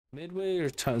Midway or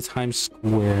Times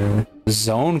Square?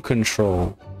 Zone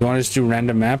control. You want to just do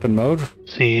random map and mode?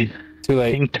 See, Too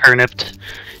late. King Turnipped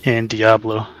and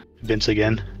Diablo. Vince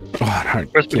again. Oh,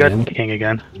 First we got King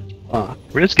again. Fuck.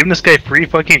 We're just giving this guy free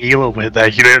fucking elo with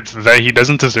that he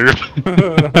doesn't deserve.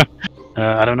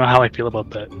 I don't know how I feel about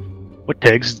that. What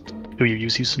tags do you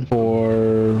use, Houston?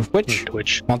 For Twitch?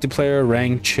 Twitch. Multiplayer,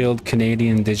 ranked, chilled,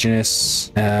 Canadian,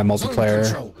 indigenous,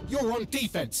 multiplayer. You're on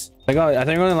defense. I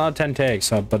think I'm only allowed 10 tags,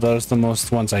 so, but those are the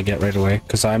most ones I get right away,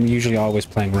 because I'm usually always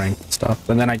playing ranked stuff,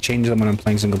 and then I change them when I'm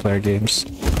playing single player games.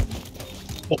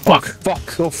 Oh fuck! Oh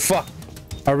fuck! Oh fuck!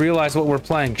 I realize what we're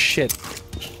playing. Shit.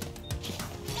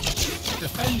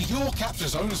 Defend your capture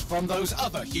zones from those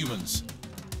other humans.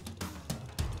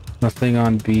 Nothing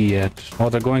on B yet. Oh,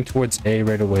 they're going towards A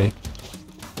right away.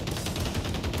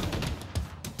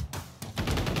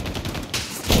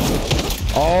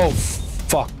 Oh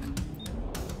fuck!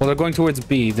 Well, they're going towards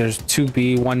B. There's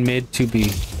 2B, 1 mid, 2B.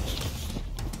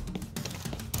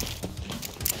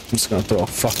 I'm just gonna throw a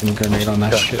fucking grenade on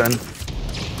that shit.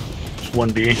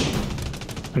 1B.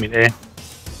 I mean A.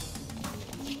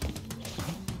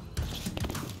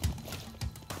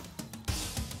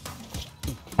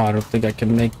 Oh, I don't think I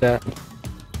can make that.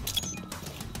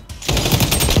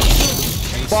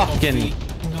 Fucking!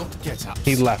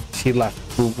 He left. He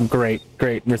left. Ooh, great,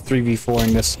 great. We're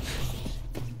 3v4ing this.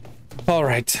 All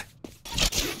right.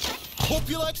 Hope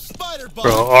you like spider bombs.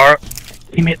 Bro, our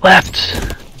teammate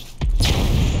left.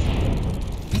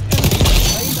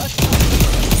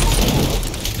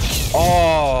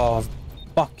 Oh,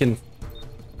 fucking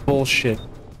bullshit.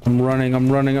 I'm running,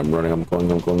 I'm running, I'm running, I'm going,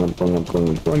 I'm going, I'm going, I'm going,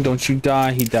 I'm going. Don't you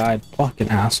die. He died. Fucking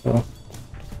asshole.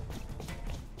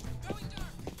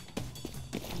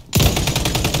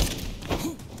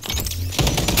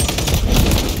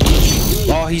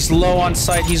 Oh, he's low on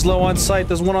sight. He's low on sight.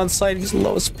 There's one on sight. He's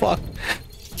low as fuck.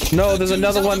 No, there's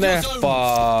another one there.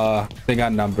 Fuck. They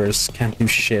got numbers. Can't do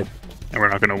shit. And we're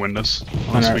not gonna win this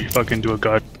unless we fucking do a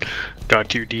god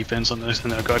tier defense on this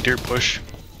and a god tier push.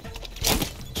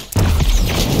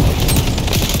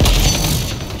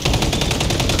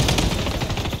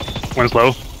 One's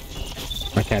low.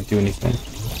 I can't do anything.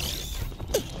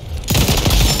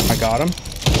 I got him.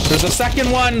 There's a second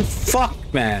one. Fuck,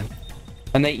 man.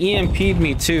 And they EMP'd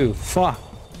me too. Fuck.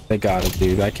 They got it,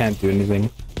 dude. I can't do anything.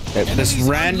 If this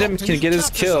random can get his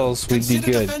kills, we'd be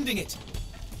good.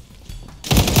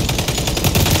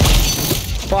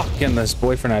 Fuck, and this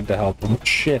boyfriend had to help him.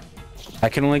 Shit. I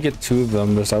can only get 2 of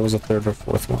them. I was a 3rd or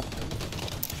 4th one.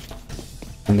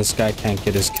 And this guy can't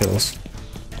get his kills.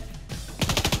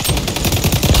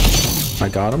 I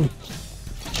got him.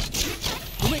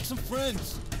 We'll make some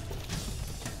friends.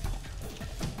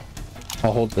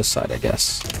 I'll hold this side, I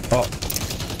guess. Oh.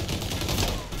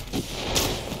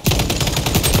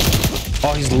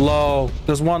 Oh, he's low.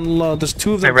 There's one low. There's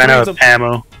 2 of them. I ran out of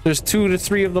ammo. There's 2 to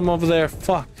 3 of them over there.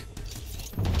 Fuck.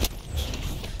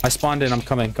 I spawned in. I'm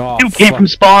coming. Oh, You came from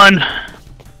spawn. Yeah,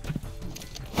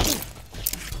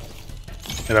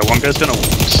 that one guy's gonna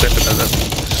sit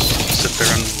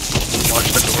there and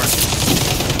watch the door.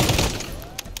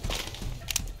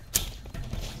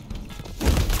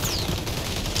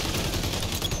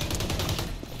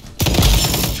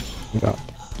 Go.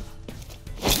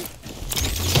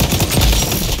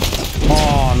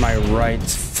 Oh, on my right.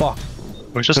 Fuck.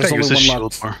 We're just gonna use this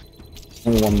shield more.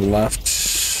 Only one left.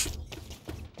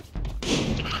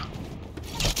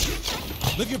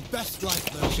 Live your best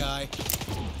life, little guy.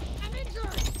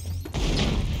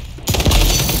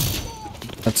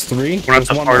 That's 3. We're at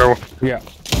the far door. Yeah.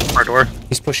 Far door.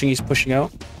 He's pushing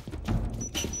out.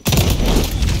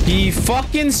 He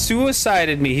fucking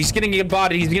suicided me. He's getting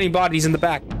bodied. He's getting bodied. He's in the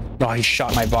back. Oh, he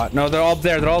shot my bot. No, they're all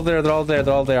there. They're all there. They're all there.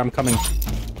 They're all there. I'm coming.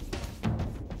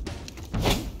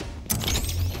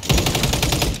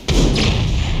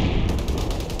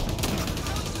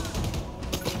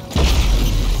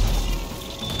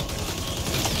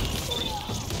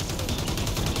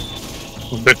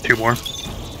 A bit 2 more.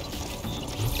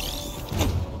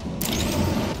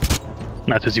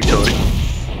 That's his utility.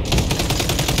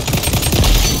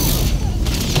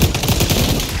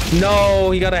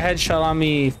 No, he got a headshot on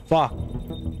me. Fuck.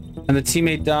 And the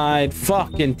teammate died.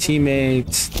 Fucking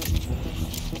teammate.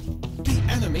 The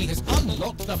enemy has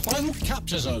unlocked the final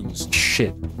capture zones.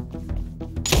 Shit.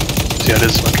 See, that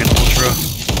is fucking ultra.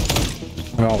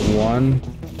 I got 1.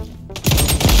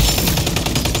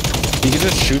 You can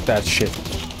just shoot that shit.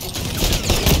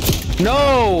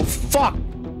 No! Fuck!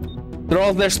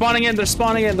 They're spawning in. They're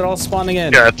spawning in. They're all spawning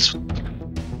in. Yeah,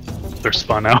 they're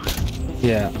spawn now.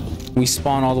 Yeah. We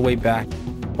spawn all the way back.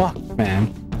 Fuck,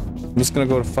 man. I'm just gonna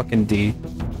go to fucking D.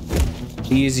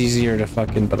 E is easier to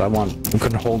fucking, but I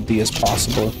couldn't hold D as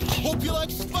possible. Hope you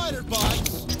like spider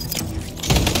bites.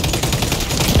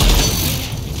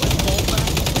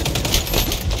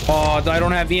 Oh, I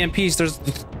don't have EMPs. Do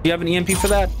you have an EMP for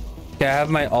that? Okay, I have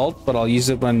my ult, but I'll use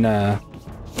it when we're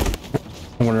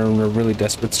in a really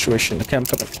desperate situation. Okay, I'm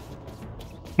coming.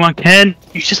 Come on, Ken.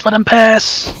 You just let him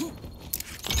pass.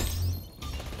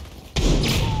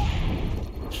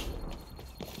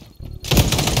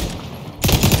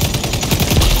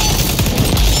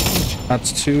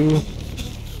 That's 2.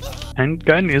 And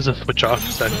guy needs to switch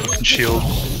off that fucking shield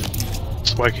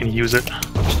so I can use it.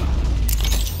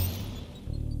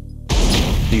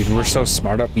 Dude, we're so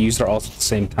smart up. We used our ults at the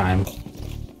same time.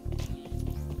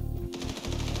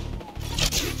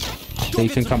 Okay, you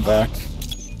can come back.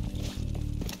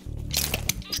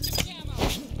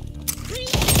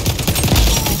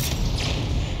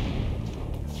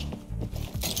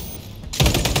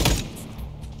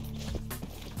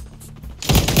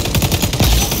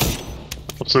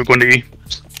 Also going to E.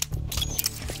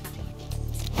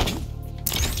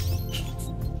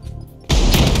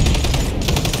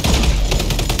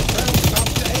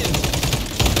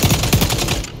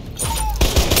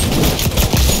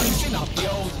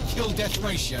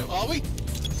 Ratio, are we?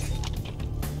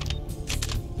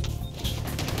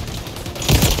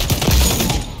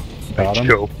 Got him.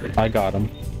 Go. I got him.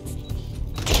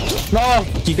 No!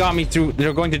 He got me through.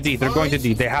 They're going to D. They're going to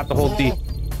D. They have to hold D.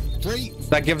 3,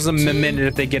 That gives them a minute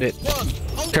if they get it.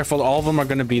 1. Careful, all of them are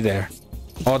going to be there.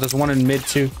 Oh, there's one in mid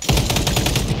too.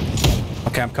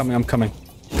 Okay, I'm coming. I'm coming.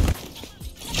 Live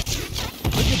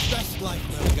your best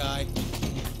life, little guy.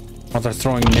 Oh, they're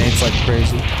throwing nades like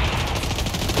crazy.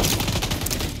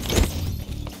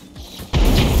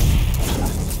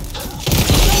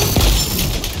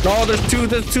 Oh, there's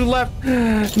two left.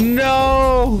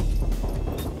 No!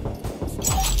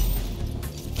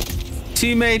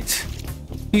 Teammate.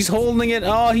 He's holding it.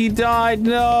 Oh, he died.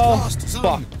 No. Last zone.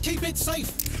 Fuck. Keep it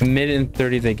safe. Mid and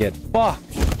 30 they get. Fuck.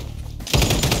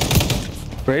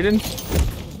 Brayden?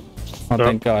 Oh,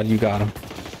 thank God you got him.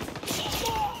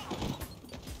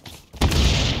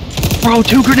 Bro,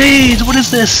 2 grenades! What is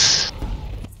this?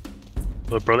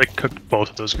 But bro, they cooked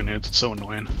both of those grenades. It's so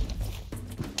annoying.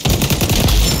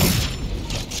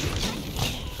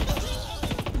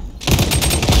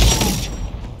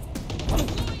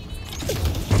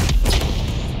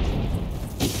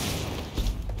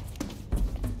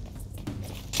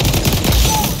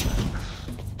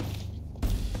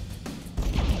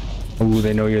 Ooh,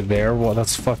 they know you're there? Well,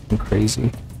 that's fucking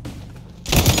crazy.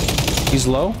 He's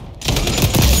low?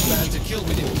 Plan to kill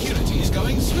with impunity is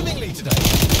going swimmingly today.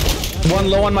 One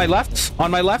low on my left.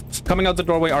 On my left. Coming out the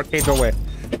doorway, arcade doorway.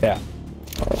 Yeah.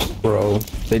 Oh, bro.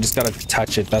 They just gotta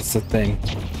touch it. That's the thing.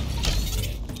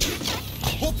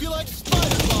 Hope you like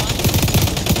spider bites.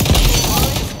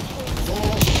 5, 4,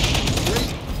 3,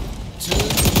 2,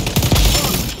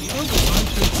 1. The overtime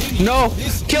continues. No!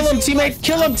 This Kill is him, your teammate! life.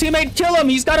 Kill him, teammate! Kill him!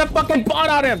 He's got a fucking bot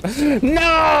on him!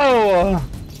 No!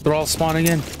 They're all spawning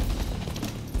in.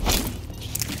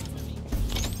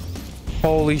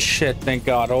 Holy shit, thank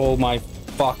God. Oh my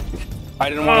fuck. I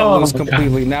didn't want to lose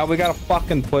completely. Now we gotta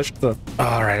fucking push the...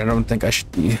 Alright, I don't think I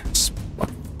should be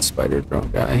spider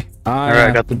drone guy. Alright,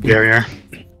 I got the barrier.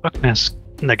 Fuck man,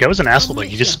 that guy was an asshole. Like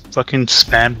he just fucking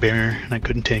spammed barrier, and I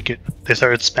couldn't take it. They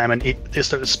started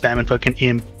spamming fucking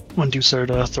EM. One dude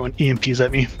started throwing EMPs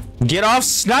at me. Get off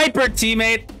sniper,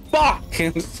 teammate! Fuck!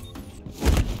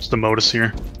 It's the modus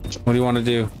here. What do you want to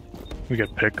do? We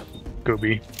got pick. Go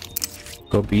B.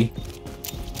 Go B.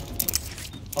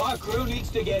 Our crew needs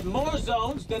to get more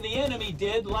zones than the enemy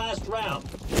did last round.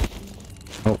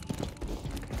 Oh.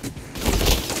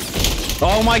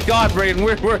 Oh my God, Brayden,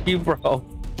 where were you, bro?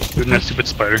 Dude, that stupid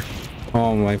spider.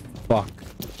 Oh my fuck.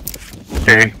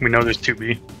 Okay, we know there's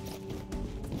 2B.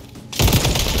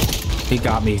 He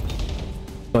got me.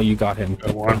 Oh, you got him.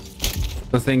 Got one.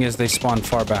 The thing is, they spawn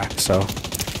far back, so.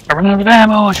 I ran out of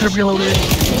ammo. I should have reloaded.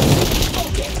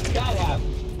 Okay, that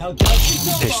happened. Now dust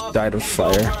yourself Fish off died of and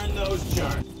fire. go burn those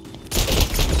germs.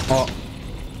 Oh.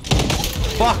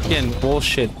 Fucking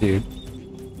bullshit, dude.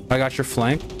 I got your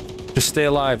flank. Just stay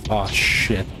alive. Oh,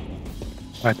 shit.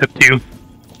 I took 2.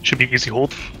 Should be easy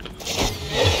hold.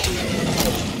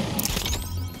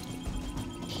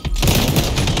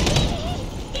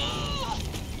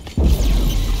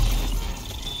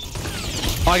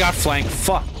 Oh, I got flank.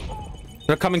 Fuck.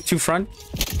 They're coming to front.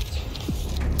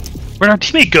 Where'd our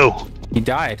teammate go? He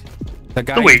died. The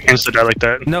guy. Oh wait, insta die like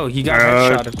that. No, he got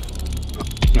headshotted.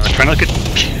 No, try not to get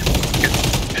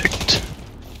picked.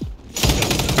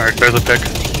 Alright, there's a pick.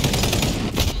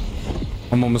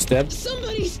 I'm almost dead.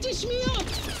 Somebody stitch me up!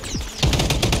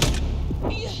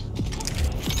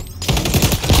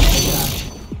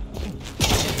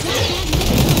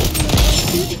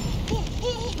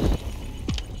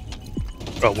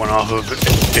 Oh, one off of A.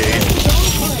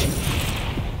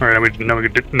 Alright, now we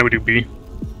do B.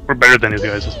 We're better than these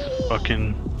guys. It's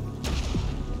fucking...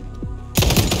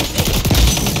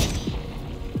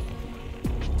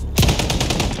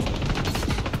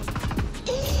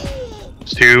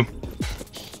 It's 2.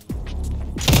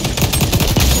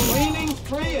 Cleaning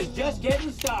spree is just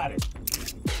getting started.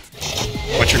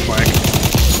 What's your flank?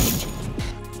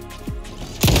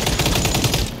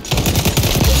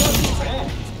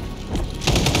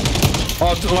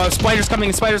 Oh, spider's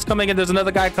coming, and there's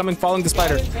another guy coming, following the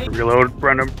spider. Reload,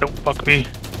 random, don't fuck me.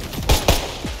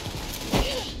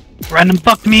 Random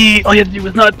fucked me! All you had to do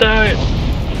was not die!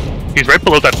 He's right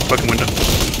below that fucking window.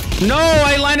 No,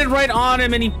 I landed right on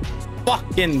him and he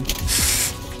fucking...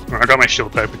 I got my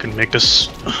shield back, we can make this.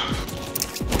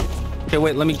 Okay,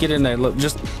 wait, let me get in there. Look,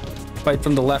 just fight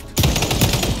from the left.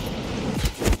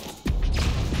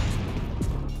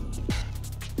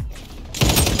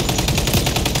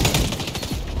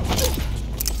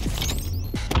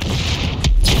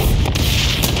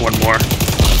 One more.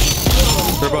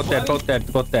 They're both dead, both dead,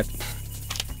 both dead.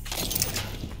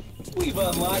 We've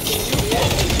unlocked a new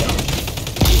death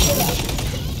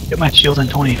zone. Get my shield in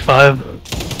 25.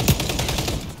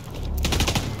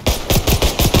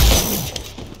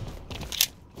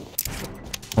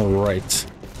 Alright.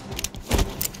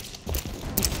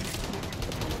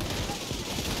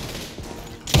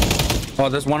 Oh,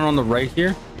 there's one on the right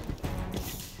here.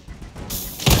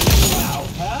 Wow,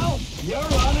 pal, you're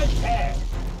on a tear.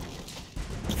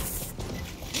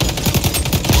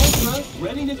 Ultra,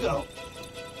 ready to go.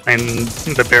 And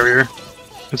the barrier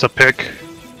is a pick.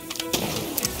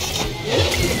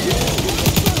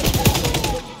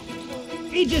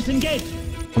 Aegis engaged.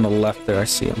 On the left there, I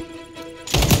see him.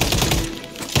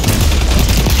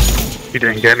 He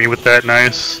didn't get me with that,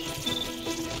 nice.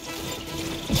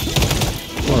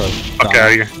 What a Fuck out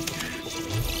of here.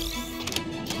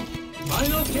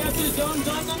 Final capture zone's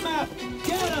on the map.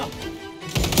 Get him.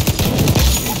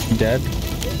 Dead.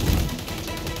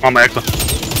 On my exo.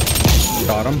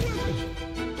 Got him.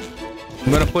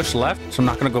 I'm gonna push left, so I'm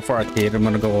not gonna go for arcade. I'm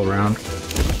gonna go around.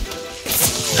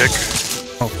 Pick.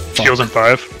 Oh, fuck. Shields in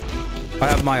 5. I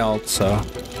have my ult, so.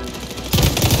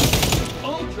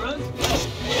 Ultras,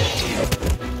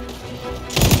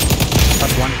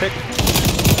 That's one pick.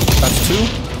 That's 2.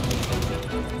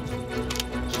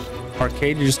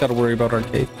 Arcade, you just gotta worry about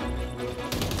arcade.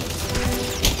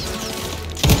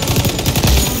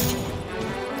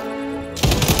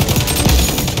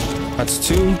 That's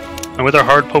 2. And with our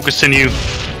hard focusing you,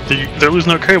 they're losing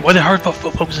their carry. Why are they hard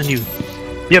focusing you?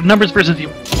 You have numbers versus you.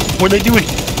 What are they doing?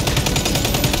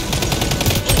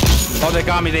 Oh, they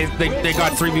got me. They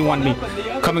got 3v1 me.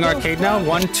 Coming arcade now.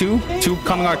 1, 2. 2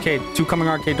 coming arcade. 2 coming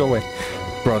arcade doorway.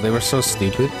 Bro, they were so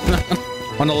stupid.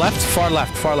 On the left, far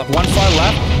left, far left. One far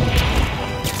left.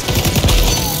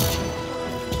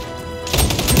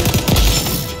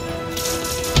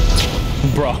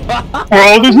 Bro.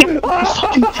 Bro, there's no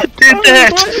fucking did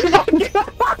that.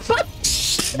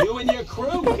 you and your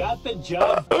crew got the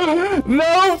job.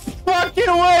 No fucking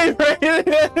way, right?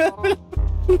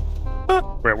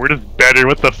 Bro, we're just better.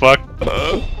 What the fuck?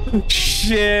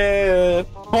 Shit.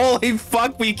 Holy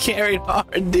fuck, we carried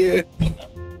hard, dude.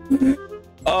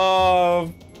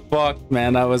 Oh, fuck,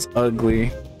 man. That was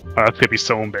ugly. Oh, that's gonna be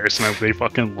so embarrassing if they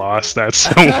fucking lost that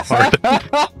so hard.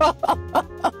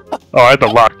 Oh, I had to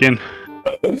lock in.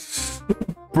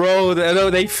 Bro,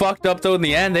 they fucked up though in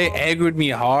the end. They aggroed me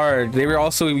hard. They were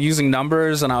also using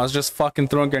numbers and I was just fucking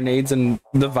throwing grenades and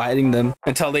dividing them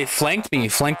until they flanked me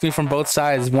from both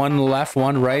sides. 1 left,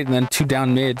 1 right, and then 2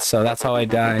 down mid. So that's how I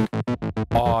died.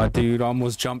 Oh, dude,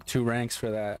 almost jumped 2 ranks for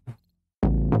that.